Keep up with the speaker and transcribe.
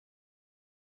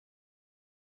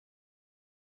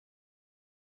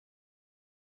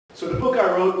So the book I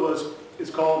wrote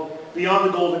is called Beyond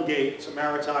the Golden Gate. It's a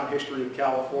maritime history of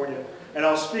California. And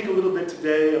I'll speak a little bit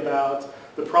today about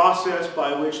the process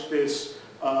by which this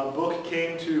book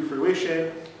came to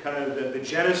fruition, kind of the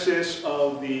genesis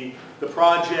of the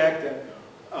project,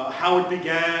 and how it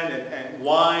began, and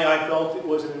why I felt it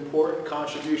was an important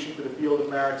contribution to the field of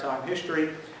maritime history,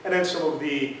 and then some of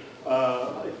the,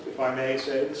 if I may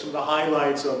say, some of the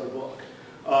highlights of the book.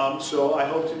 So I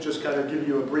hope to just kind of give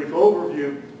you a brief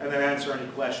overview and then answer any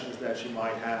questions that you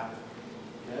might have.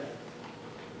 Okay.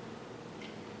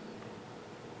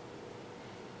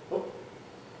 Oh,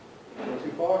 go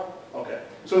too far? Okay.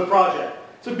 So the project.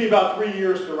 It took me about 3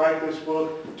 years to write this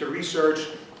book, to research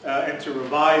and to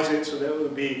revise it so that it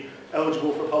would be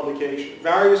eligible for publication.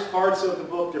 Various parts of the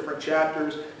book, different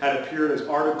chapters, had appeared as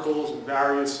articles in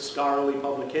various scholarly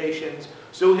publications.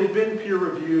 So it had been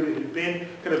peer-reviewed, it had been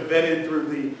kind of vetted through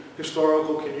the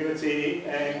historical community,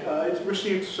 and it's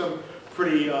received some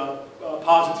pretty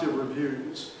positive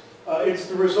reviews. It's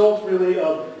the result really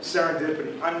of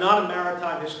serendipity. I'm not a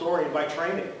maritime historian by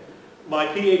training. My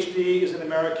PhD is in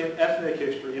American ethnic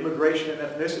history, immigration and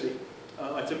ethnicity.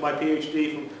 I took my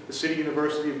PhD from the City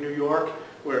University of New York,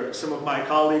 where some of my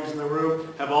colleagues in the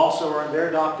room have also earned their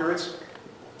doctorates.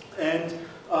 And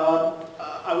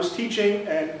I was teaching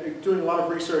and doing a lot of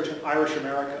research in Irish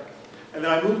America. And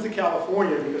then I moved to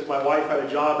California because my wife had a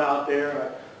job out there. I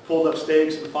pulled up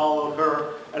stakes and followed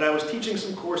her. And I was teaching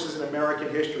some courses in American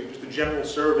history, just the general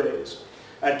surveys,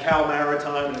 at Cal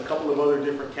Maritime and a couple of other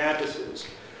different campuses.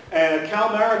 And at Cal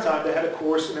Maritime, they had a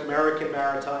course in American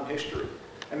maritime history.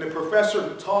 And the professor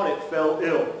who taught it fell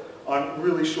ill on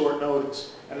really short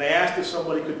notice. And they asked if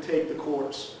somebody could take the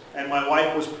course. And my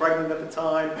wife was pregnant at the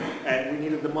time, and we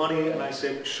needed the money, and I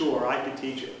said, sure, I could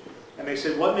teach it. And they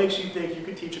said, what makes you think you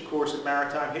could teach a course in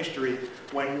maritime history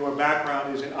when your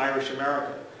background is in Irish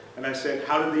America? And I said,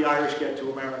 how did the Irish get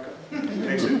to America? And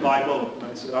they said, by boat. And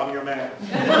I said, I'm your man.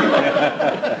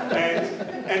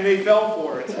 and they fell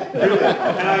for it, really.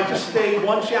 And I just stayed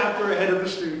one chapter ahead of the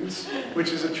students,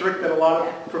 which is a trick that a lot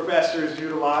of professors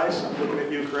utilize. I'm looking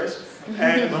at you, Chris.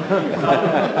 And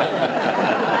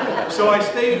so I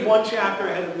stayed one chapter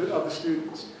ahead of the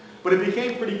students. But it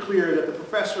became pretty clear that the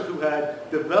professor who had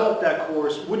developed that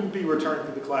course wouldn't be returned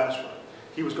to the classroom.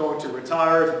 He was going to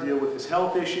retire to deal with his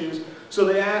health issues. So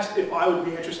they asked if I would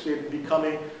be interested in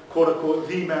becoming, quote unquote,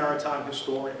 the maritime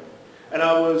historian. And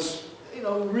I was,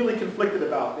 really conflicted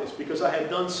about this because I had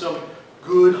done some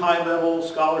good high-level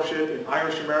scholarship in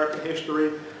Irish American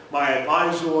history. My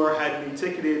advisor had me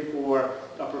ticketed for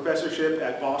a professorship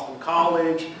at Boston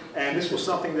College, and this was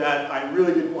something that I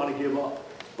really didn't want to give up.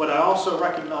 But I also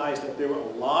recognized that there were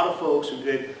a lot of folks who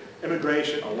did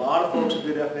immigration, a lot of folks who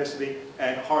did ethnicity,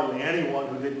 and hardly anyone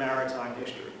who did maritime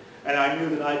history. And I knew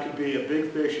that I could be a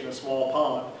big fish in a small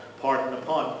pond, pardon the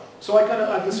pun. So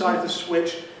I decided to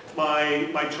switch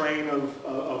my train of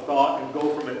thought and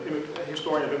go from a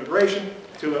historian of immigration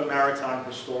to a maritime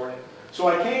historian. So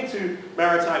I came to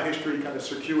maritime history kind of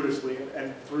circuitously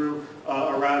and through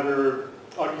a rather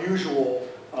unusual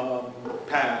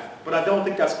path. But I don't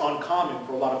think that's uncommon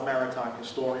for a lot of maritime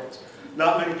historians.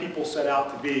 Not many people set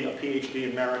out to be a PhD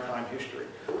in maritime history.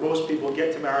 Most people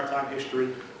get to maritime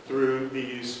history through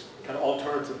these kind of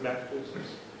alternative methods.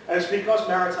 And it's because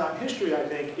maritime history, I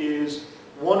think, is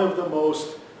one of the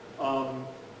most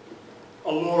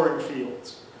alluring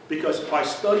fields. Because by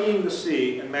studying the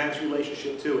sea and man's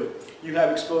relationship to it, you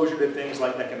have exposure to things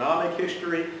like economic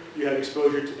history, you have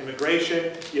exposure to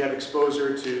immigration, you have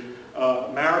exposure to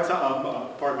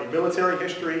military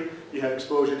history, you have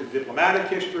exposure to diplomatic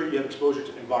history, you have exposure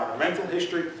to environmental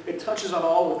history. It touches on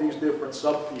all of these different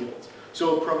subfields.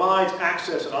 So it provides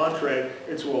access and entree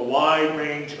into a wide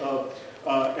range of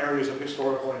areas of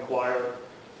historical inquiry.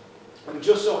 And it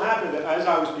just so happened that as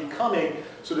I was becoming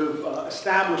sort of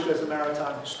established as a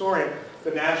maritime historian, the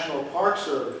National Park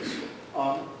Service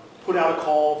put out a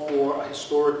call for a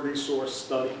historic resource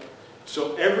study.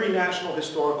 So every national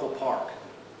historical park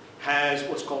has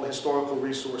what's called a historical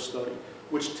resource study,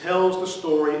 which tells the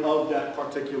story of that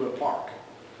particular park.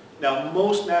 Now,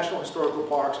 most national historical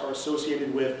parks are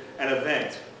associated with an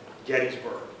event,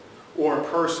 Gettysburg, or a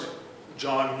person,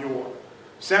 John Muir.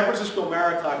 San Francisco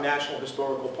Maritime National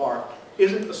Historical Park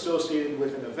isn't associated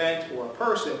with an event or a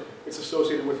person, it's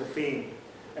associated with a theme.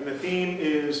 And the theme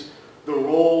is the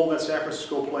role that San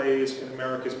Francisco plays in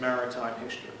America's maritime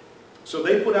history. So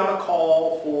they put out a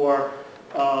call for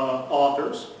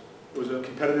authors. It was a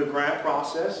competitive grant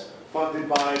process funded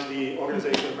by the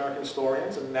Organization of American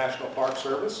Historians and the National Park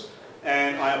Service.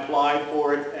 And I applied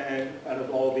for it, and out of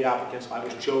all of the applicants, I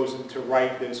was chosen to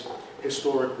write this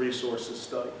historic resources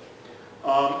study.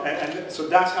 And so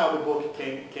that's how the book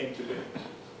came to be.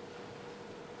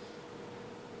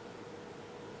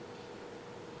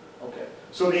 Okay,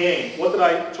 so the aim. What did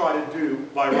I try to do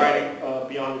by writing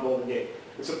Beyond the Golden Gate?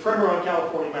 It's a primer on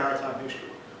California maritime history.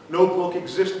 No book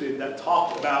existed that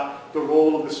talked about the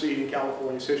role of the sea in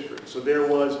California's history. So there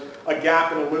was a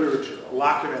gap in the literature, a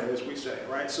lacuna, as we say,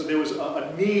 right? So there was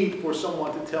a need for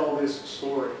someone to tell this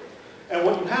story. And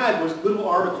what you had was little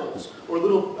articles or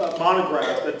little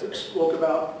monographs that spoke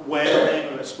about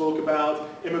whaling, or that spoke about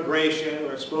immigration,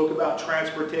 or spoke about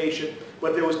transportation,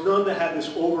 but there was none that had this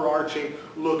overarching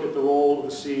look at the role of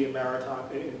the sea in maritime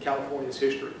in California's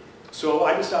history. So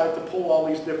I decided to pull all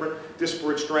these different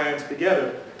disparate strands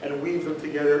together and weave them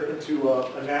together into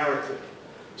a narrative.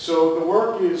 So the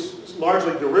work is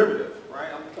largely derivative, right?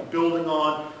 I'm building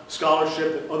on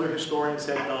scholarship that other historians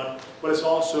had done, but it's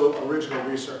also original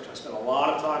research. I spent a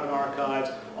lot of time in archives,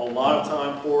 a lot of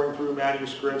time pouring through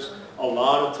manuscripts, a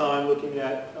lot of time looking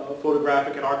at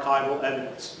photographic and archival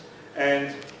evidence.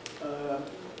 And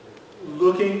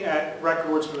looking at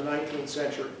records from the 19th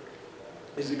century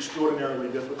is extraordinarily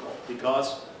difficult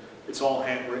because it's all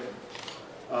handwritten.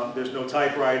 There's no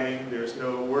typewriting, there's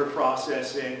no word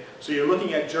processing. So you're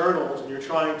looking at journals and you're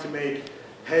trying to make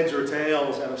heads or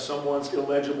tails out of someone's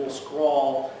illegible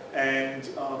scrawl, and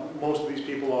most of these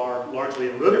people are largely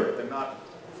illiterate. They're not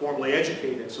formally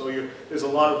educated, so there's a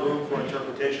lot of room for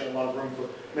interpretation, a lot of room for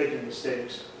making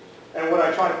mistakes. And what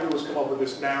I tried to do was come up with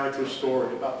this narrative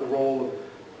story about the role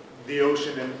of the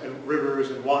ocean and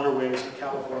rivers and waterways in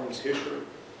California's history.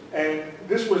 And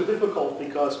this was difficult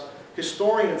because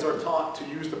historians are taught to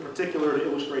use the particular to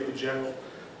illustrate the general,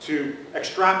 to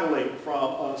extrapolate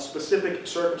from a specific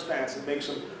circumstance and make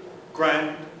some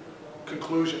grand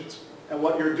conclusions. And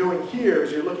what you're doing here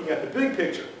is you're looking at the big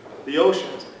picture, the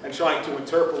oceans, and trying to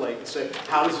interpolate and say,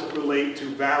 how does it relate to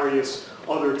various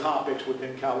other topics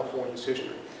within California's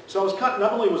history? So I was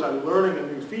not only was I learning a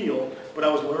new field, but I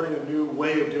was learning a new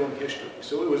way of doing history.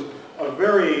 So it was a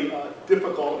very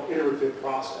difficult, iterative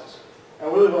process.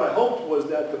 And really what I hoped was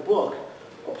that the book,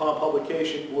 upon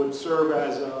publication, would serve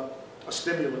as a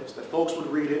stimulus, that folks would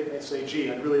read it and say,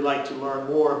 gee, I'd really like to learn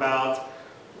more about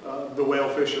the whale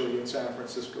fishery in San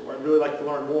Francisco. I'd really like to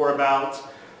learn more about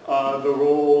the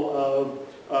role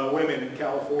of women in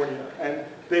California. And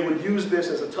they would use this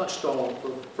as a touchstone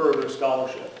for further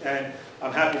scholarship. And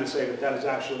I'm happy to say that that has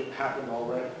actually happened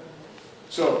already.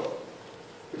 So,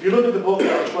 if you look at the book,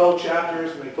 there are 12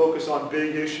 chapters, and they focus on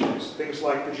big issues, things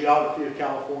like the geography of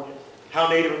California, how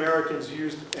Native Americans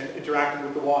used and interacted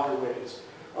with the waterways,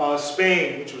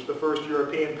 Spain, which was the first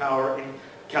European power in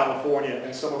California,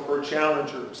 and some of her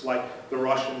challengers, like the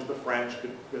Russians, the French,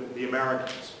 the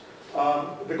Americans.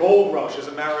 The gold rush is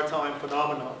a maritime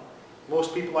phenomenon.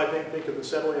 Most people, I think of the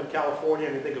settling of California,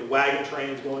 and they think of wagon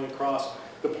trains going across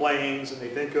the plains, and they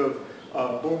think of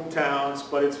boom towns,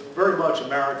 but it's very much a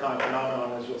maritime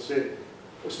phenomenon, as you'll see.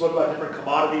 Let's look about different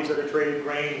commodities that are traded: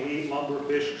 grain, wheat, lumber,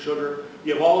 fish, sugar.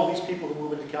 You have all of these people who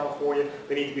move into California.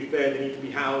 They need to be fed, they need to be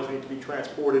housed, they need to be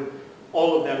transported.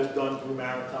 All of that is done through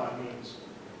maritime means.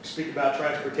 We speak about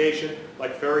transportation,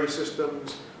 like ferry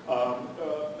systems,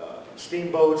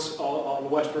 steamboats on the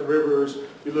western rivers.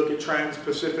 We look at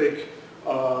trans-Pacific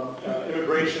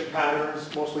immigration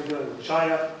patterns, mostly dealing with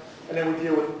China. And then we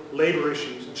deal with labor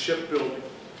issues and shipbuilding.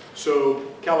 So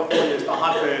California is the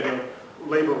hotbed of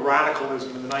labor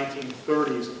radicalism in the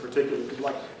 1930s in particular. People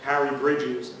like Harry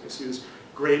Bridges, and you see this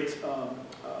great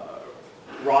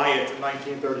riot in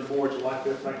 1934, July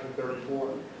 5th,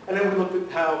 1934. And then we looked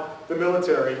at how the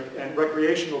military and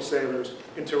recreational sailors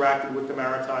interacted with the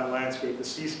maritime landscape, the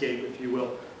seascape, if you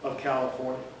will, of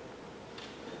California.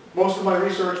 Most of my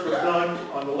research was done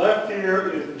on the left here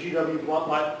is the G.W.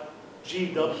 Blunt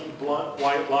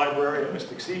White Library at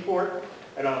Mystic Seaport,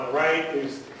 and on the right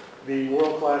is the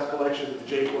world-class collection of the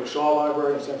J. Porter Shaw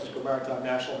Library in San Francisco Maritime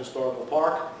National Historical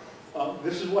Park.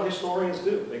 This is what historians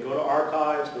do. They go to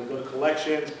archives, they go to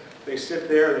collections, they sit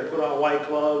there, they put on white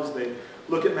gloves, they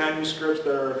look at manuscripts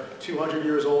that are 200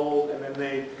 years old, and then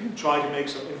they try to make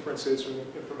some inferences from the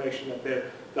information that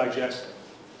they're digesting.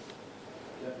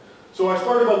 Okay. So I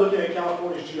started by looking at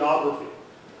California's geography.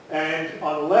 And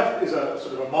on the left is a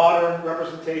sort of a modern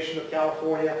representation of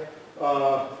California,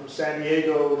 from San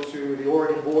Diego to the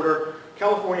Oregon border.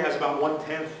 California has about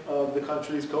 1/10 of the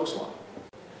country's coastline.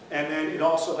 And then it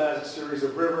also has a series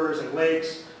of rivers and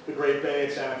lakes, the Great Bay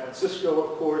at San Francisco,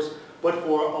 of course, but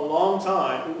for a long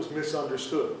time it was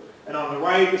misunderstood. And on the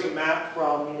right is a map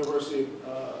from the University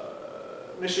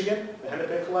of Michigan, the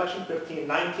Hennepin Collection,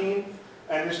 1519,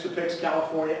 and this depicts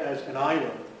California as an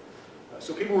island.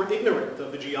 So people were ignorant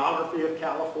of the geography of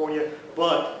California,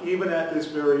 but even at this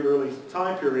very early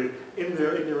time period, in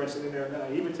their ignorance and in their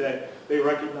naivete, they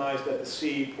recognized that the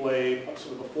sea played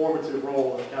sort of a formative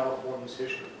role in California's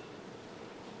history.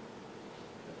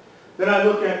 Then I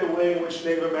look at the way in which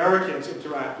Native Americans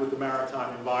interact with the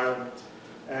maritime environment.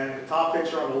 And the top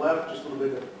picture on the left, just a little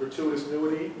bit of gratuitous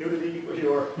nudity for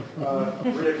your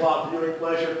 3 o'clock viewing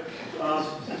pleasure.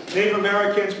 Native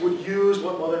Americans would use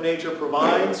what Mother Nature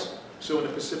provides. So in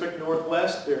the Pacific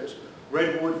Northwest, there's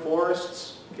redwood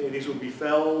forests. Okay, these would be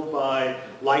felled by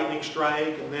lightning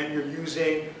strike, and then you're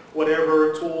using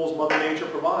whatever tools Mother Nature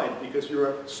provides because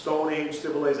you're a Stone Age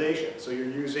civilization. So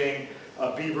you're using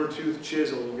a beaver tooth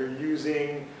chisel, you're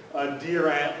using deer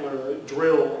antler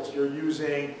drills, you're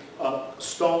using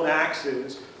stone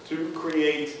axes to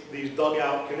create these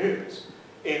dugout canoes.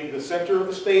 In the center of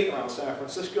the state, around San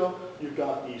Francisco, you've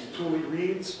got these tule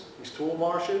reeds, these tule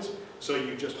marshes. So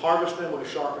you just harvest them with a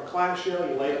sharpened clamshell,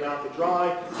 you lay them out to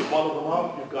dry, you bundle them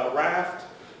up, you've got a raft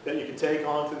that you can take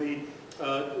onto the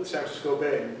San Francisco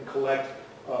Bay. You can collect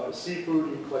seafood,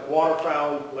 you can collect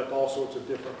waterfowl, you can collect all sorts of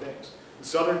different things. In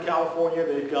Southern California,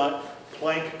 they've got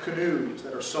plank canoes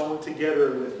that are sewn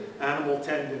together with animal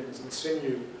tendons and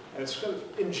sinew. And it's kind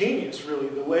of ingenious, really,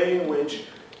 the way in which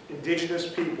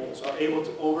indigenous peoples are able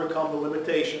to overcome the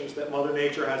limitations that Mother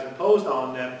Nature has imposed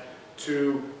on them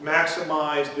to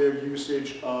maximize their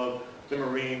usage of the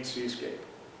marine seascape.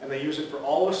 And they use it for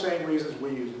all the same reasons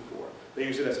we use it for. They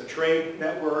use it as a trade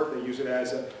network, they use it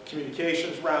as a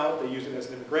communications route, they use it as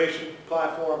an immigration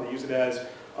platform, they use it as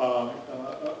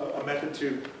a method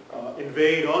to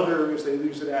invade others, they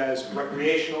use it as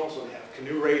recreational, so they have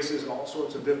canoe races and all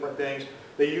sorts of different things.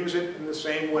 They use it in the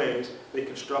same ways, they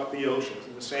construct the oceans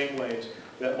in the same ways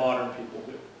that modern people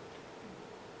do.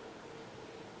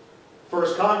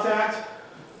 First contact,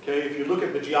 okay, if you look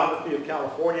at the geography of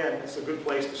California, and it's a good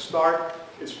place to start,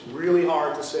 it's really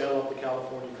hard to sail up the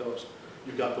California coast.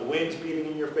 You've got the winds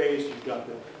beating in your face, you've got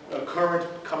the current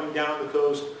coming down the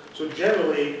coast, so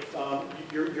generally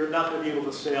you're not going to be able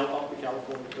to sail up the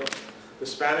California coast. The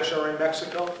Spanish are in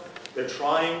Mexico. They're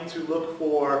trying to look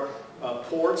for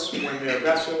ports when their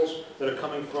vessels that are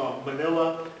coming from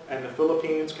Manila and the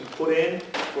Philippines can put in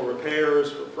for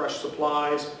repairs, for fresh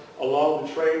supplies along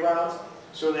the trade routes.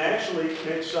 So they actually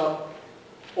make some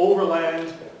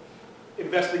overland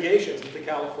investigations into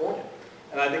California.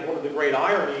 And I think one of the great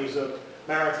ironies of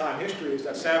maritime history is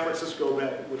that San Francisco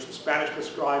Bay, which the Spanish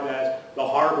described as the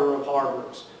harbor of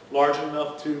harbors, large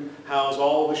enough to house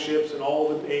all the ships and all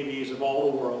the navies of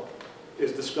all the world,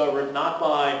 is discovered not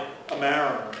by a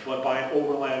mariner, but by an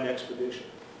overland expedition,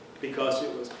 because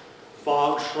it was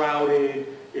fog-shrouded,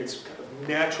 it's kind of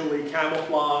naturally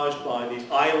camouflaged by these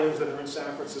islands that are in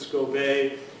San Francisco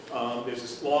Bay. There's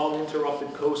this long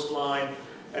interrupted coastline,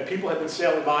 and people have been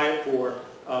sailing by it for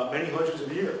many hundreds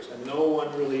of years, and no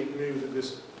one really knew that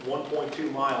this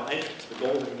 1.2-mile entrance, the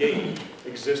Golden Gate,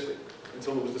 existed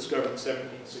until it was discovered in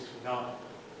 1769.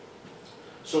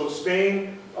 So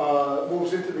Spain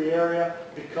moves into the area,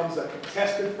 becomes a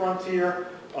contested frontier.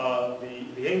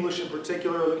 The English in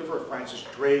particular are looking for Francis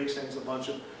Drake, sends a bunch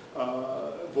of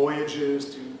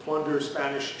voyages to plunder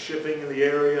Spanish shipping in the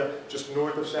area just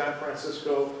north of San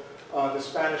Francisco. The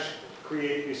Spanish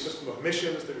create a system of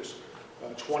missions. There's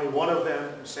 21 of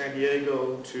them from San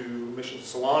Diego to Mission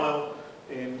Solano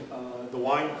in the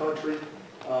wine country,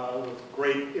 with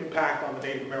great impact on the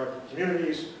Native American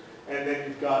communities. And then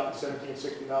you've got in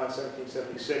 1769,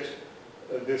 1776,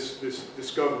 this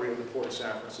discovery of the port of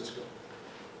San Francisco.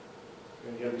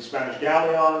 And you have these Spanish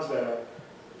galleons that are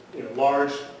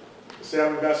large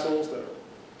sailing vessels that are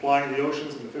plying the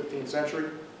oceans in the 15th century.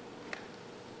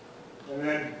 And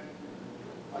then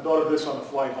I thought of this on the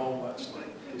flight home last night.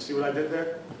 You see what I did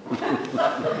there?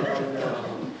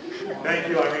 Thank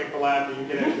you, Irene, for laughing. You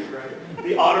get extra credit.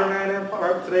 The Ottoman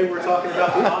Empire. Today we're talking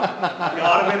about the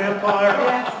Ottoman Empire.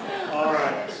 Yes. All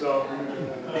right. So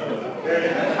there you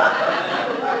go.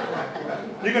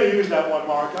 You're going to use that one,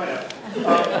 Mark. I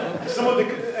am. Some of the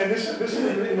and this is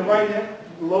in the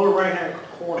lower right-hand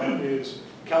corner is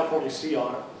California sea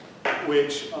otter,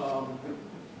 which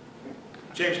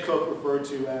James Cook referred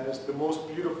to as the most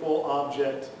beautiful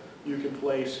object you can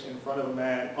place in front of a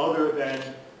man other than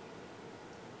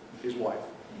his wife.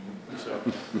 So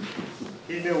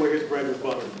he knew where his bread was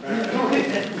buttered.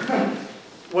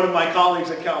 One of my colleagues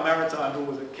at Cal Maritime, who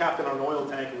was a captain on an oil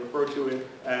tanker, referred to it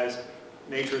as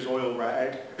nature's oil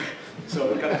rag. So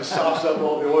it kind of just sops up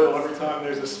all the oil every time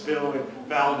there's a spill in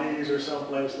Valdez or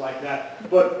someplace like that.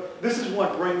 But this is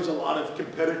what brings a lot of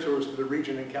competitors to the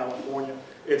region in California.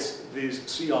 It's these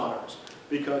sea otters,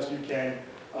 because you can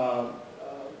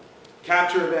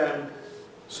capture them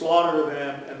slaughter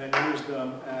them, and then use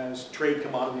them as trade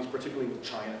commodities, particularly with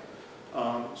China.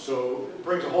 So it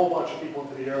brings a whole bunch of people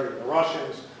into the area. The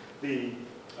Russians, the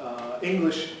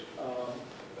English,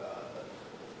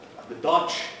 the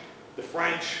Dutch, the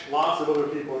French, lots of other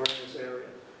people are in this area.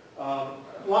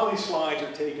 A lot of these slides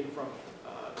are taken from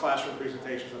classroom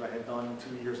presentations that I had done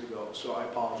 2 years ago, so I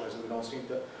apologize if they don't seem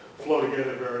to flow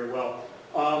together very well.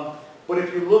 But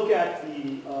if you look at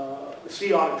the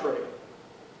sea otter trade,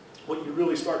 what you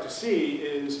really start to see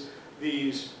is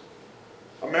these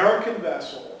American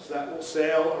vessels that will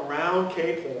sail around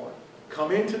Cape Horn,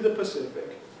 come into the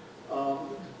Pacific,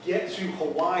 get to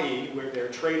Hawaii where they're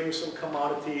trading some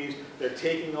commodities, they're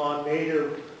taking on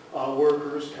native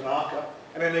workers, Kanaka,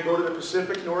 and then they go to the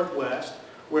Pacific Northwest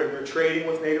where they're trading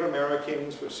with Native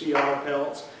Americans for sea otter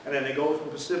pelts, and then they go from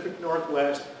the Pacific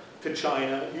Northwest to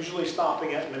China, usually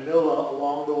stopping at Manila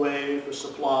along the way for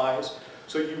supplies.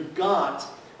 So you've got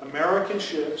American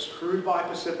ships crewed by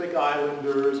Pacific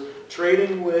Islanders,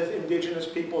 trading with indigenous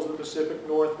peoples of the Pacific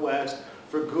Northwest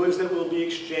for goods that will be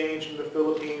exchanged in the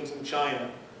Philippines and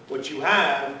China. What you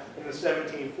have in the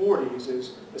 1740s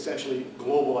is essentially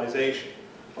globalization.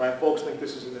 Right? Folks think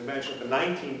this is an invention of the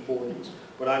 1940s,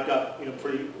 but I've got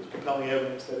pretty compelling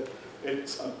evidence that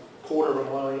it's a quarter of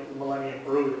a millennium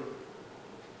earlier.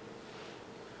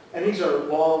 And these are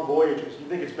long voyages. You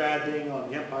think it's bad being on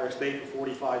the Empire State for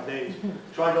 45 days.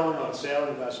 Try going on a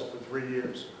sailing vessel for 3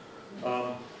 years.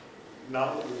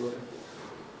 Not what we're looking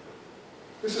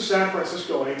for. This is San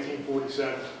Francisco in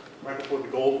 1847, right before the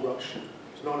gold rush.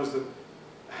 It's known as the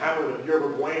hamlet of Yerba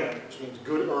Buena, which means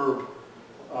good herb.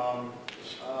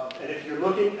 And if you're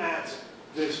looking at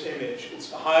this image, it's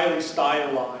highly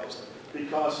stylized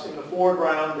because in the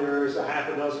foreground there's a half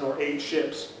a dozen or 8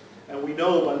 ships. And we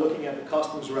know by looking at the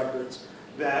customs records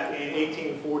that in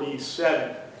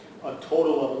 1847, a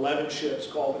total of 11 ships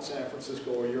called at San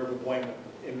Francisco or Yerba Buena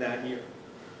in that year.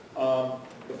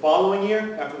 The following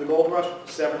year, after the gold rush,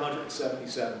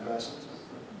 777 vessels.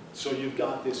 So you've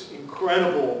got this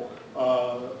incredible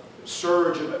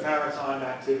surge of maritime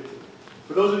activity.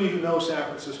 For those of you who know San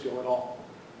Francisco at all,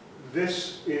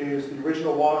 this is the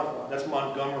original waterfront. That's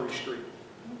Montgomery Street.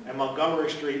 And Montgomery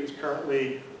Street is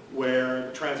currently where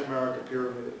the Transamerica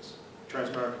Pyramid is,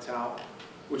 Transamerica Tower,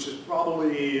 which is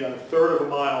probably a third of a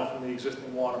mile from the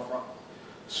existing waterfront.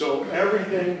 So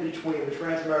everything between the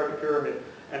Transamerica Pyramid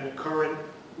and the current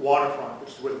waterfront,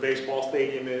 which is where the baseball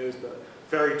stadium is, the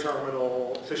ferry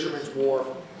terminal, Fisherman's Wharf,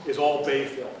 is all bay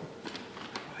fill.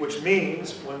 Which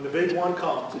means when the big one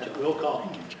comes, and it will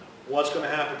come, what's going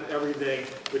to happen to everything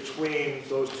between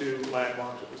those two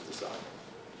landmarks at this side?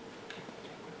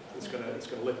 It's going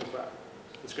to liquefy.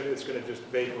 It's going to just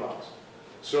vaporize.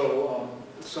 So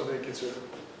it's something to consider.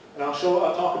 And I'll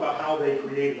talk about how they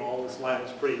created all this land.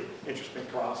 It's a pretty interesting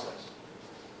process.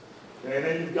 Okay, and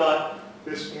then you've got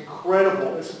this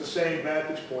incredible, this is the same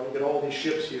vantage point. You've got all these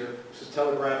ships here. This is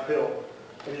Telegraph Hill.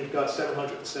 And you've got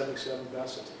 777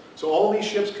 vessels. So all these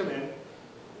ships come in.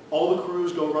 All the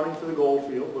crews go running to the gold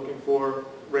field looking for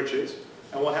riches.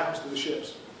 And what happens to the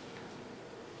ships?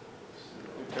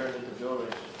 They turn into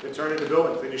buildings. They turn into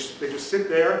buildings. They just sit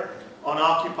there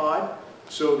unoccupied.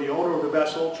 So the owner of the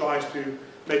vessel tries to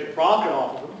make a profit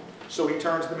off of them. So he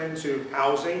turns them into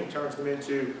housing. He turns them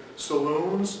into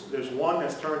saloons. There's one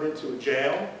that's turned into a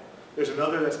jail. There's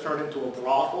another that's turned into a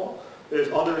brothel. There's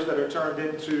others that are turned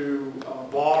into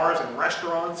bars and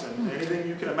restaurants and anything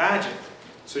you can imagine.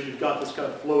 So you've got this kind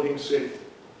of floating city.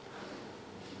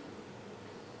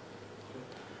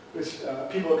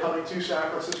 People are coming to San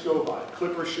Francisco by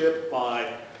clipper ship,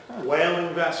 by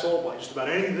whaling vessel, by just about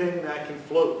anything that can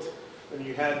float. And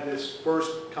you had this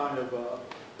first kind of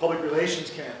public relations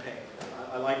campaign.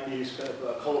 I like these kind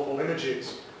of colorful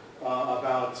images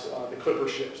about the clipper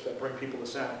ships that bring people to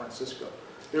San Francisco.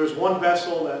 There's one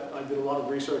vessel that I did a lot of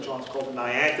research on. It's called the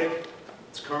Niantic.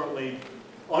 It's currently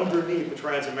underneath the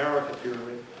Transamerica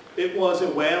Pyramid. It was a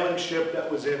whaling ship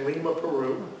that was in Lima,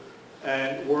 Peru.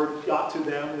 And word got to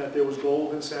them that there was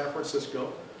gold in San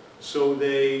Francisco. So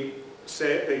they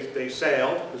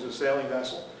sailed, it was a sailing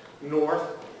vessel, north.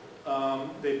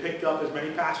 They picked up as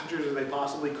many passengers as they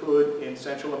possibly could in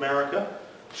Central America,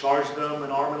 charged them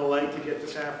an arm and a leg to get to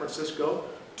San Francisco,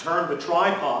 turned the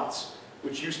tripods,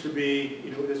 which used to be,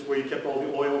 this is where you kept all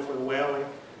the oil for the whaling.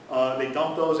 They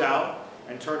dumped those out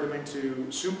and turned them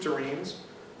into soup tureens.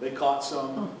 They caught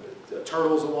some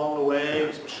turtles along the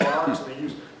way, some sharks,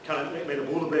 and they made a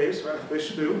bouillabaisse, right, a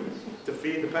fish stew, to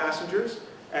feed the passengers.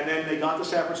 And then they got to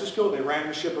San Francisco, they ran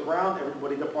the ship around,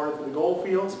 everybody departed to the gold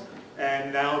fields,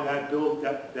 and now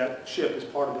that ship is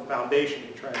part of the foundation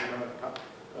of the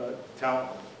Transamerica Tower.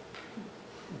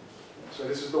 So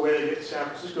this is the way they get to San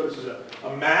Francisco. This is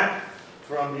a map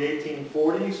from the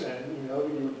 1840s, and you know,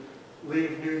 you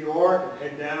leave New York and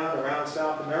head down around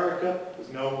South America.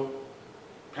 There's no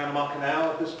Panama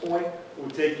Canal at this point. It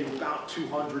would take you about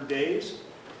 200 days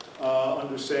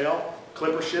under sail.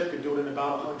 Clipper ship could do it in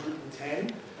about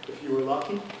 110 if you were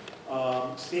lucky.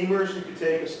 Steamers, you could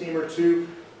take a steamer to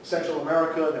Central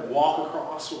America, then walk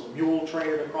across with a mule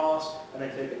train across, and then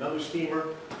take another steamer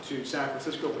to San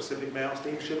Francisco Pacific Mail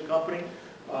Steamship Company.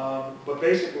 But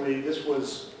basically, this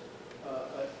was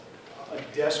a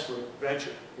desperate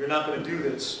venture. You're not going to do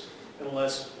this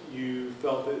unless you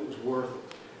felt that it was worth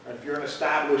it. And if you're an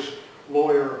established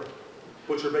lawyer,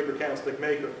 butcher, baker, candlestick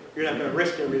maker, you're not going to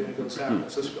risk everything to go to San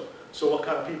Francisco. So what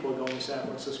kind of people are going to San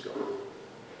Francisco?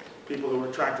 People who are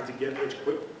attracted to get rich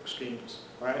quick schemes,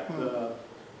 right? The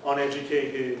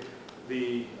uneducated,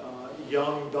 the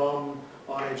young, dumb,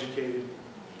 uneducated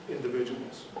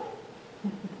individuals.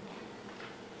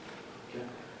 Okay.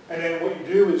 And then what you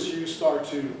do is you start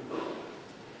to,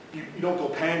 you don't go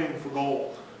panning for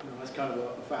gold. You know, that's kind of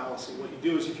a fallacy. What you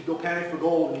do is if you go panning for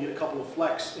gold and you get a couple of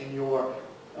flecks in your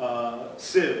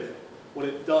sieve, what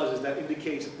it does is that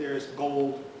indicates that there's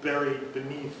gold buried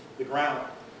beneath the ground.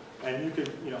 And you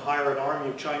could, you know, hire an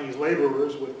army of Chinese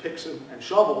laborers with picks and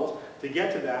shovels to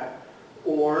get to that,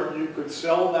 or you could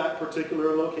sell that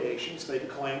particular location, stake a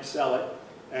claim, sell it,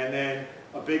 and then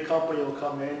a big company will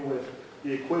come in with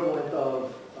the equivalent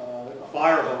of a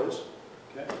fire hose,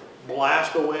 okay,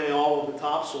 blast away all of the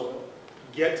topsoil,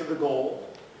 get to the gold,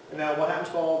 and now what happens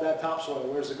to all of that topsoil?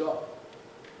 Where does it go?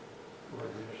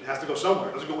 It has to go somewhere.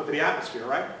 It doesn't go into the atmosphere,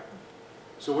 right?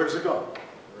 So where does it go?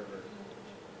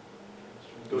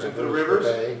 It goes into the rivers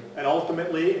and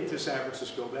ultimately into San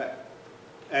Francisco Bay.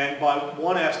 And by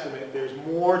one estimate, there's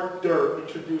more dirt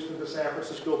introduced into San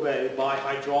Francisco Bay by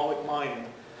hydraulic mining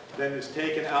than is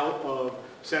taken out of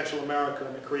Central America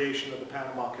in the creation of the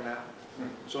Panama Canal.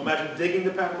 So imagine digging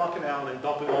the Panama Canal and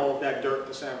dumping all of that dirt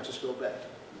into San Francisco Bay.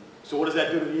 So what does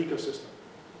that do to the ecosystem?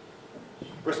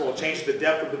 First of all, it changes the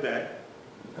depth of the bay,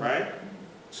 right?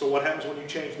 So what happens when you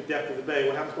change the depth of the bay?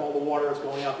 What happens to all the water that's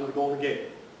going out through the Golden Gate?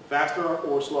 Faster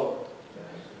or slower?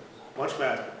 Much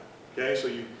faster. Okay, so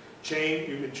you've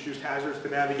introduced hazards to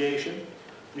navigation.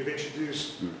 You've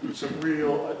introduced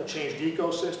a changed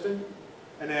ecosystem.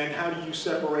 And then how do you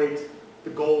separate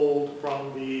the gold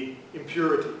from the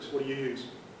impurities? What do you use?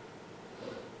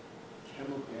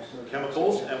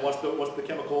 Chemicals. And what's the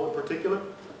chemical in particular?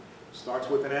 Starts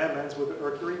with an M, ends with an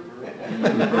mercury.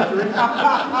 Mercury.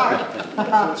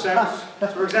 Right. So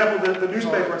for example, the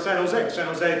newspaper in San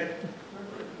Jose,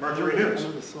 Mercury News.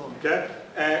 Okay.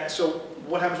 So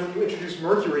what happens when you introduce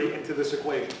mercury into this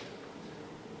equation?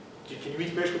 Can you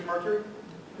eat fish with mercury?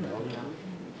 No.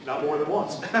 Not more than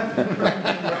once.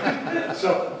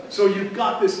 So you've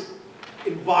got this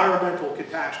environmental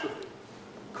catastrophe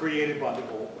created by the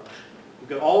gold rush. You've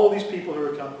got all of these people who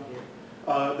are coming here.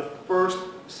 The first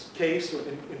case of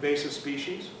invasive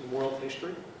species in world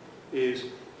history is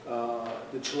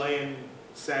the Chilean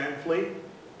sand fleet,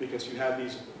 because you have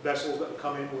these vessels that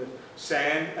come in with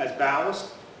sand as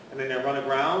ballast, and then they run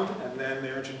aground, and then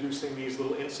they're introducing these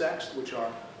little insects, which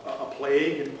are a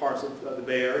plague in parts of the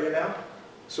Bay Area now.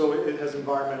 So it has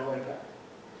environmental impact.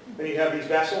 Then you have these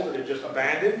vessels that are just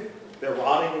abandoned. They're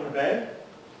rotting in the bay.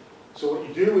 So what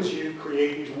you do is you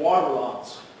create these water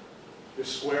lots.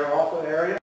 Just square off an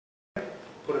area,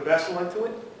 put a vessel into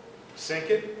it, sink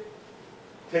it,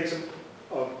 take some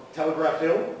of Telegraph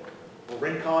Hill or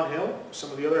Rincon Hill,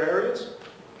 some of the other areas,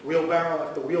 wheelbarrow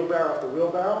after wheelbarrow after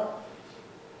wheelbarrow,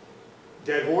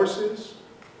 dead horses,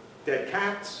 dead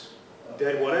cats,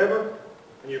 dead whatever,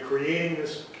 and you're creating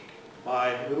this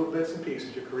by little bits and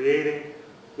pieces. You're creating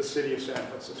the city of San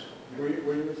Francisco. Where you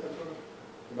was that from?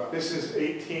 This is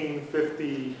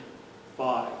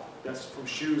 1855. That's from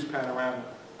Shoe's panorama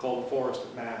called the Forest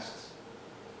of Masts.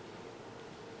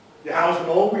 You house them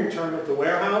over, you turn them into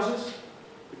warehouses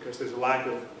because there's a lack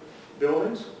of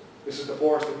buildings. This is the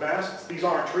Forest of Masts. These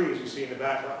aren't trees you see in the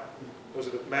background. Those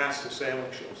are the masts of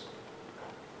sailing ships.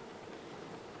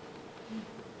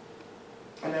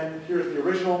 And then here's the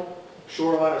original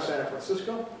shoreline of San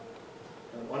Francisco,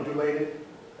 undulated,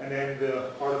 and then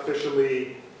the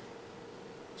artificially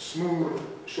smooth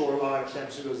shoreline of San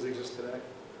Francisco as it exists today.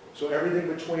 So everything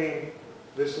between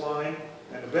this line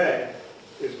and the bay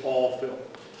is all filled.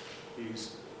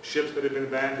 These ships that have been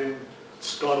abandoned,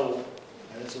 scuttled,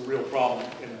 and it's a real problem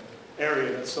in an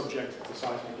area that's subject to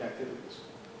seismic activities.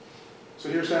 So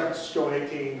here's San Francisco in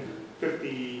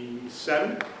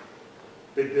 1857.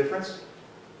 Big difference.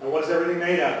 And what is everything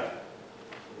made out of?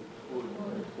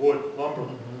 Wood, lumber.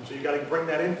 So you've got to bring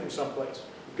that in from someplace.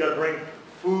 You've got to bring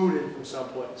food in from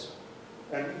someplace.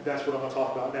 And that's what I'm going to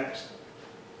talk about next.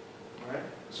 All right?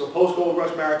 So post-gold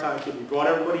rush maritime activity. Brought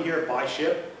everybody here by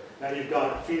ship. Now you've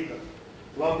got to feed them.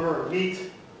 Lumber and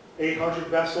meat, 800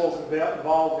 vessels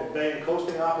involved in bay and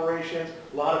coasting operations,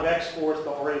 a lot of exports,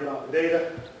 don't worry about the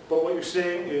data. But what you're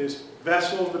seeing is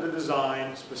vessels that are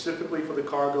designed specifically for the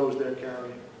cargoes they're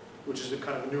carrying, which is a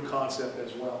kind of a new concept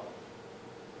as well.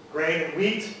 Grain and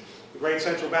wheat, the Great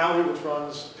Central Valley, which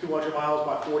runs 200 miles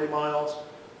by 40 miles.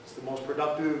 It's the most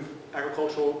productive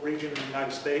agricultural region in the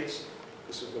United States.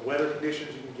 This is the weather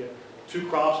conditions. You can get 2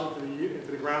 crops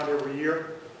into the ground every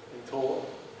year until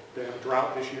they have a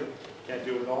drought this year. Can't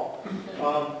do it all.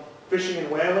 Fishing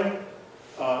and whaling,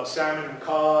 salmon and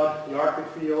cod, the Arctic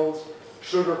fields,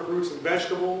 sugar, fruits and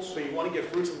vegetables. So you want to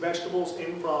get fruits and vegetables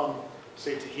in from,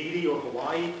 say, Tahiti or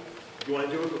Hawaii. You want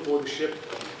to do it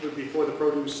before the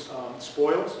produce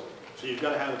spoils. So you've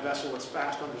got to have a vessel that's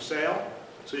fast under sail.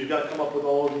 So you've got to come up with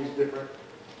all of these different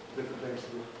things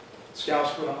to do. Scow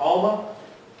schooner Alma.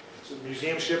 It's a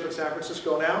museum ship in San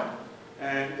Francisco now.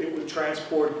 And it would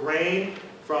transport grain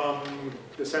from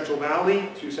the Central Valley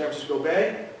to San Francisco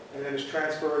Bay, and then is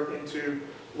transferred into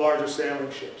larger sailing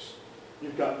ships.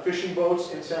 You've got fishing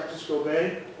boats in San Francisco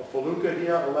Bay, a felucca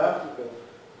here on the left, with a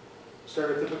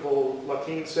stereotypical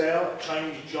Latin sail,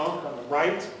 Chinese junk on the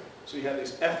right. So you have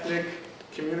these ethnic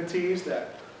communities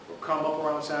that will come up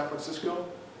around San Francisco.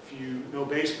 If you know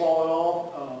baseball at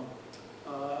all,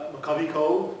 McCovey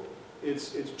Cove,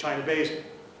 it's China Basin,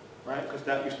 right? Because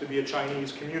that used to be a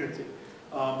Chinese community.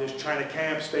 There's China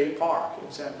Camp State Park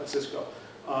in San Francisco.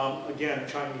 Again, a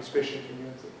Chinese fishing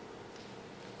community.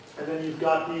 And then you've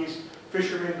got these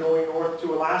fishermen going north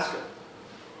to Alaska.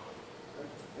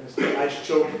 And it's the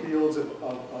ice-choked fields of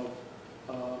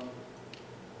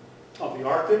the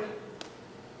Arctic.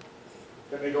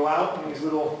 Then they go out in these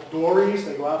little dories.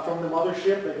 They go out from the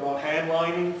mothership. They go out hand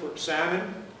lining for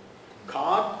salmon,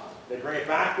 cod. They bring it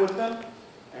back with them,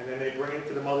 and then they bring it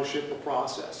to the mothership for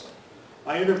processing.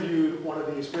 I interviewed one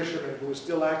of these fishermen who was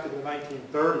still active in the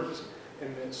 1930s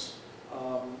in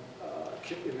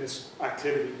this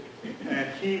activity. And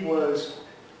he was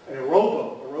in a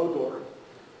rowboat, a row dory,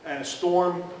 and a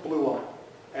storm blew up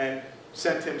and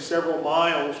sent him several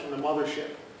miles from the mothership.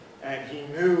 And he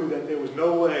knew that there was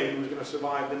no way he was going to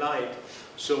survive the night.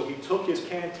 So he took his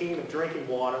canteen of drinking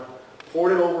water,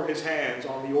 poured it over his hands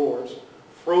on the oars,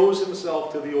 froze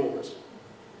himself to the oars,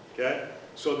 okay?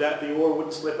 So that the oar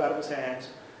wouldn't slip out of his hands.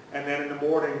 And then in the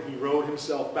morning, he rowed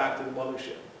himself back to the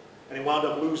mothership. And he wound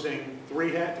up losing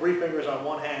three fingers on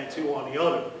one hand, 2 on the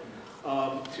other,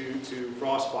 to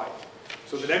frostbite.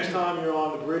 So the next time you're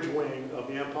on the bridge wing of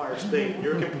the Empire State, and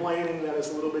you're complaining that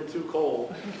it's a little bit too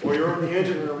cold, or you're in the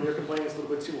engine room and you're complaining it's a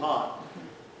little bit too hot,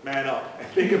 man up and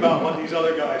think about what these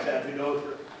other guys had to go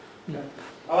through. Okay?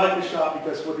 I like this shot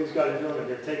because what these guys are doing is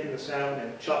they're taking the salmon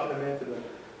and chucking them into the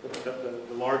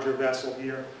larger vessel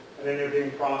here, and then they're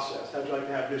being processed. How'd you like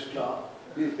to have this job?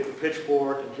 Take a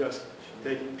pitchfork and just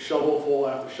take shovelful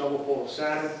after shovelful of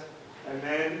salmon, and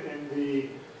then in the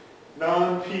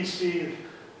non-PC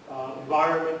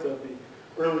environment of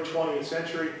the early 20th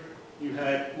century, you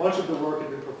had much of the work had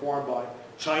been performed by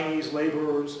Chinese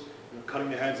laborers, cutting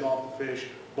the heads off the fish,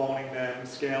 boning them,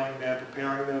 scaling them,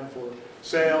 preparing them for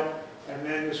sale, and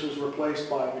then this was replaced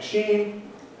by a machine.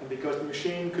 And because the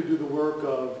machine could do the work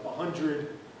of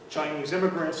 100 Chinese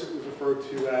immigrants, it was referred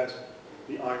to as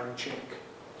the iron chink.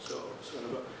 So, sort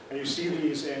of and you see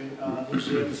these in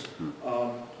museums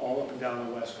all up and down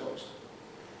the West Coast.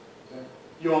 Okay.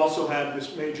 You also have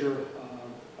this major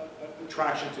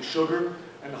attraction to sugar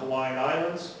and the Hawaiian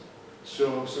Islands.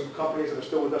 So some companies that are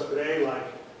still with us today, like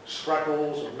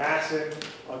Spreckles or Masson,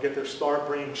 get their start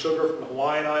bringing sugar from the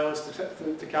Hawaiian Islands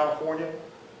to California.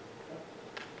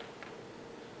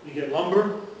 You get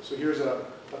lumber. So here's a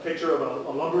picture of a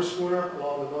lumber schooner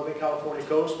along the Northern California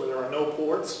coast where there are no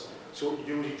ports. So what you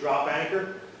do is you drop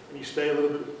anchor and you stay a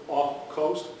little bit off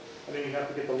coast, and then you have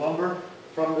to get the lumber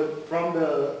from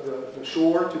the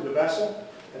shore to the vessel.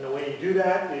 And the way you do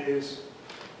that is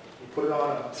you put it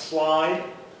on a slide,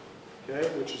 okay,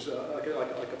 which is like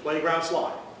a playground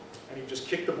slide. And you just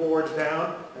kick the boards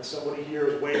down, and somebody here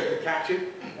is waiting to catch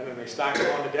it, and then they stack it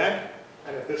on the deck.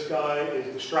 And if this guy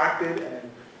is distracted and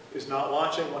is not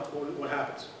watching, what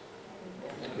happens?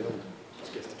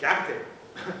 Just gets decapitated.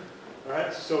 All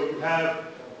right. So you have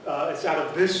it's out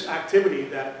of this activity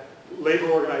that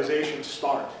labor organizations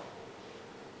start.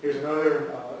 Here's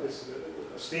another. It's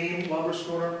a steam lumber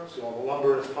schooner. So all the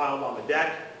lumber is piled on the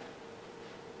deck.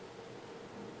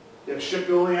 You have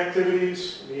shipbuilding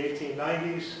activities in the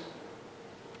 1890s.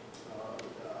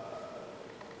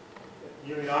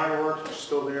 Union Iron Works, which is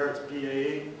still there. It's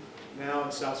BAE. now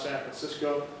in South San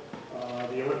Francisco.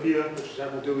 The Olympia, which is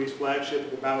Admiral Dewey's flagship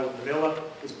at the Battle of Manila,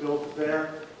 is built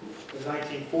there. In the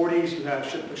 1940s, you have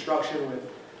ship construction with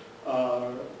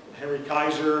Henry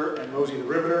Kaiser and Rosie the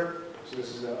Riveter. So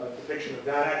this is a depiction of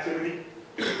that activity.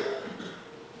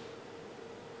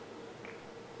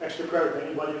 Extra credit to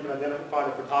anybody who can identify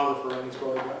the photographer in these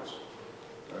photographs.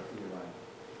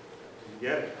 You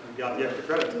get it. You got the extra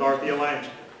credit. Dorothea Lynch,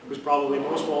 who's probably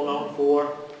most well known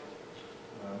for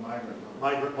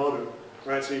migrant motive.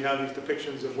 Right, so you have these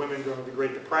depictions of women during the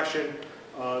Great Depression.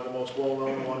 The most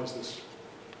well-known one is this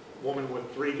woman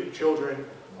with 3 children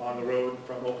on the road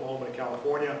from Oklahoma to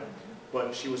California.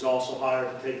 But she was also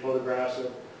hired to take photographs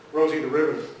of Rosie the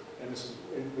Riveter, and this is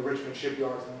in the Richmond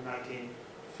shipyards in the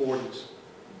 1940s.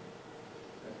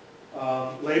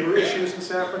 Labor issues in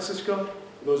San Francisco.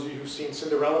 For those of you who've seen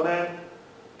Cinderella Man,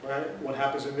 right? What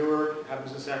happens in Newark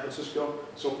happens in San Francisco.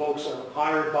 So folks are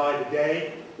hired by the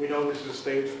day. We know this is a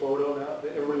staged photo now.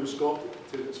 Everybody was go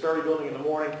to this ferry building in the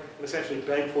morning and essentially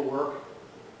beg for work.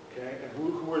 Okay, and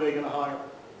who are they going to hire?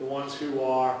 The ones who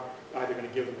are either going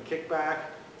to give them a kickback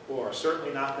or are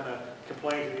certainly not going to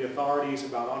complain to the authorities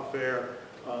about unfair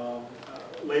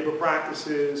labor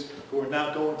practices, who are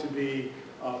not going to be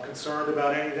concerned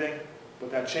about anything.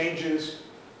 But that changes.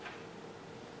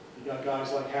 You got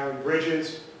guys like Harry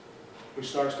Bridges, who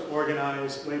starts to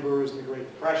organize laborers in the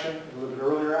Great Depression, a little bit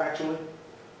earlier actually.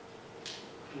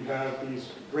 You have these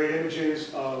great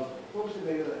images of, what was the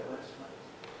date of that last night?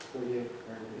 38,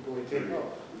 April 18th,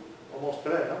 oh, almost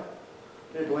today, huh?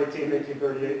 April 18th,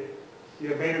 1838. You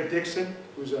have Maynard Dixon,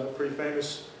 who's a pretty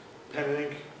famous pen and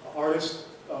ink artist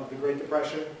of the Great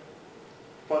Depression,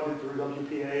 funded through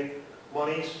WPA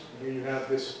monies. And here you have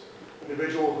this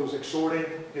individual who's exhorting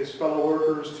his fellow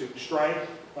workers to strike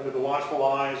under the watchful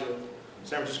eyes of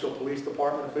San Francisco Police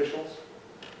Department officials.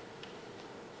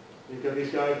 You've got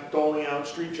these guys doling out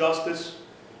street justice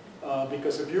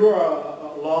because if you're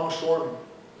a longshoreman,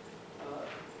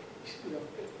 you know,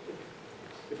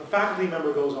 if a faculty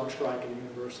member goes on strike at a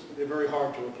university, they're very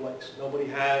hard to replace. Nobody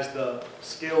has the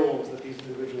skills that these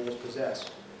individuals possess.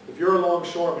 If you're a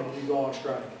longshoreman and you go on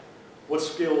strike, what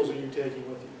skills are you taking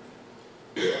with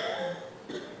you?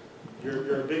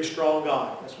 You're a big, strong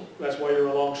guy. That's why you're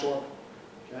a longshoreman.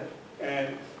 Okay?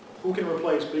 And who can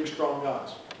replace big, strong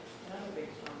guys?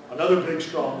 Another big,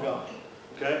 strong guy.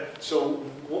 Okay? So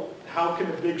how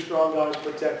can the big, strong guys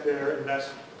protect their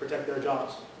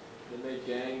jobs? They make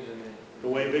gangs and the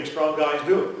way big, strong guys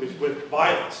do it is with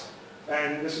violence.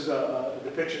 And this is a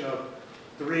depiction of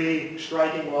 3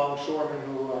 striking longshoremen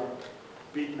who are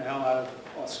beating the hell out of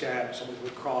a scab. Somebody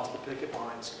would cross the picket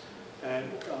lines. And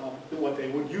what they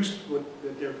would use,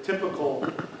 their typical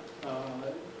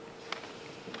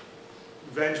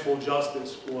vengeful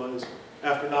justice was,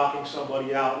 after knocking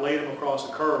somebody out, lay them across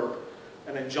a curb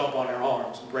and then jump on their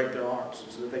arms and break their arms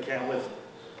so that they can't lift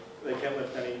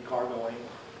any cargo anymore.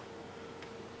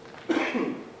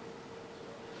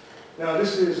 Now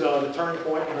this is the turning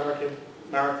point in American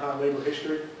maritime labor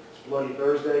history. It's Bloody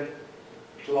Thursday,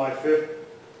 July 5th.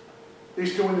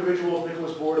 These 2 individuals,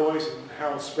 Nicholas Bordois and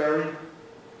Harold Sperry,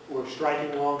 were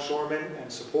striking longshoremen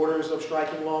and supporters of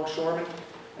striking longshoremen.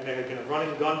 And there had been a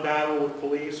running gun battle with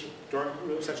police during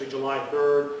essentially July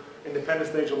 3rd. Independence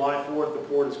Day, July 4th, the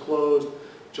port is closed.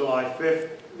 July 5th,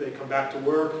 they come back to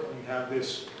work, and you have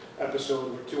this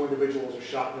episode where 2 individuals are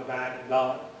shot in the back and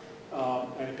died.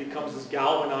 And it becomes this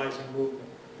galvanizing movement.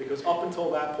 Because up until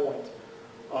that point,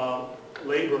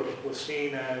 labor was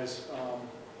seen as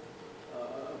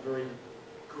a very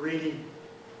greedy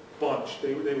bunch.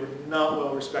 They were not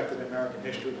well respected in American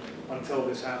history until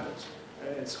this happens.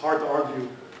 And it's hard to argue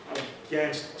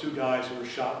against 2 guys who were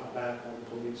shot in the back by the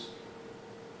police.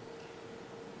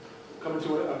 Coming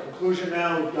to a conclusion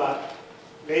now, we've got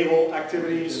naval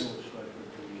activities.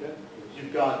 Okay.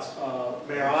 You've got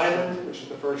Mare Island, which is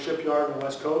the first shipyard on the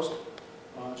West Coast,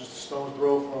 just a stone's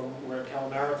throw from where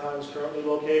Maritime is currently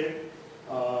located.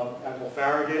 Admiral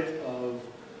Farragut of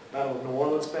Battle of New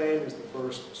Orleans fame is the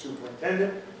first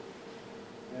superintendent.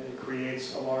 And it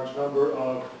creates a large number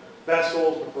of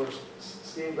vessels. The first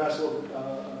steam vessel of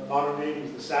the modern Navy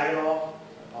is the Saginaw. I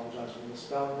apologize for the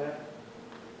misspelling there.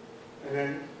 And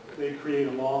then they create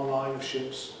a long line of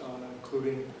ships,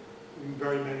 including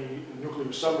very many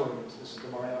nuclear submarines. This is the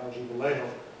Mariano G. Vallejo,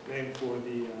 named for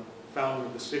the founder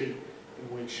of the city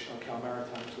in which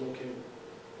Maritime is located.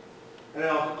 And then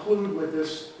I'll conclude with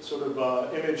this sort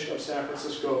of image of San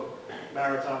Francisco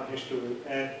maritime history.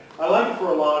 And I like it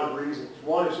for a lot of reasons.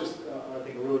 One is just, I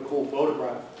think, a really cool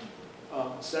photograph.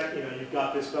 Second, you've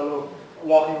got this fellow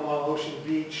walking along Ocean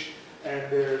Beach.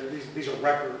 and these are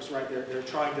records, right? They're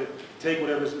trying to take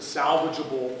whatever's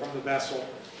salvageable from the vessel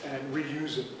and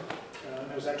reuse it.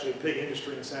 There's actually a big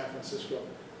industry in San Francisco.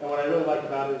 And what I really like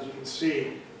about it is you can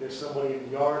see there's somebody in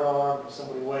the yard arm,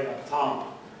 somebody way up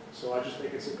top. So I just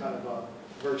think it's a kind of a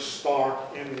very stark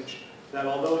image that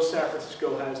although San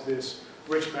Francisco has this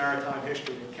rich maritime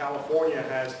history, and California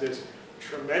has this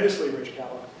tremendously rich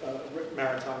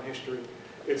maritime history,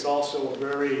 it's also a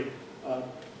very,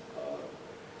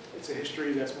 it's a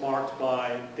history that's marked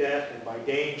by death and by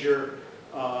danger.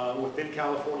 Within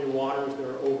California waters, there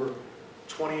are over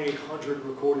 2,800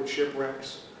 recorded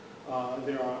shipwrecks.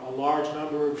 There are a large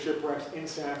number of shipwrecks in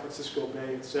San Francisco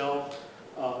Bay itself,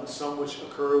 some which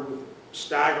occur with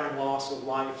staggering loss of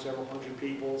life, several hundred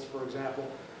people, for example,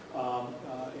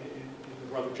 in the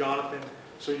Brother Jonathan.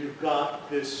 So you've got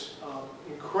this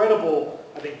incredible,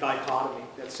 I think, dichotomy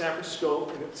that San Francisco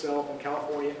in itself and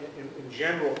California in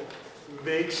general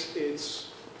makes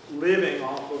its living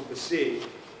off of the sea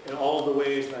in all of the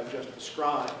ways that I've just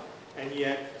described. And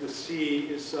yet the sea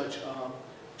is such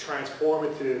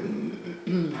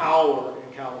transformative power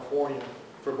in California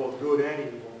for both good and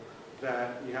evil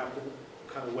that you have to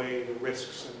kind of weigh the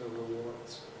risks and the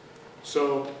rewards.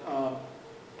 So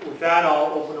with that,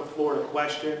 I'll open the floor to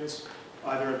questions,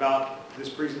 either about this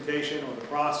presentation or the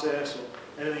process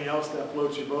or anything else that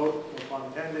floats your boat, no pun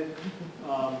intended.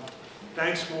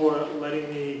 Thanks for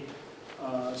letting me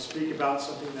speak about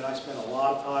something that I spent a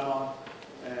lot of time on,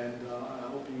 and I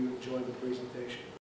hope you enjoyed the presentation.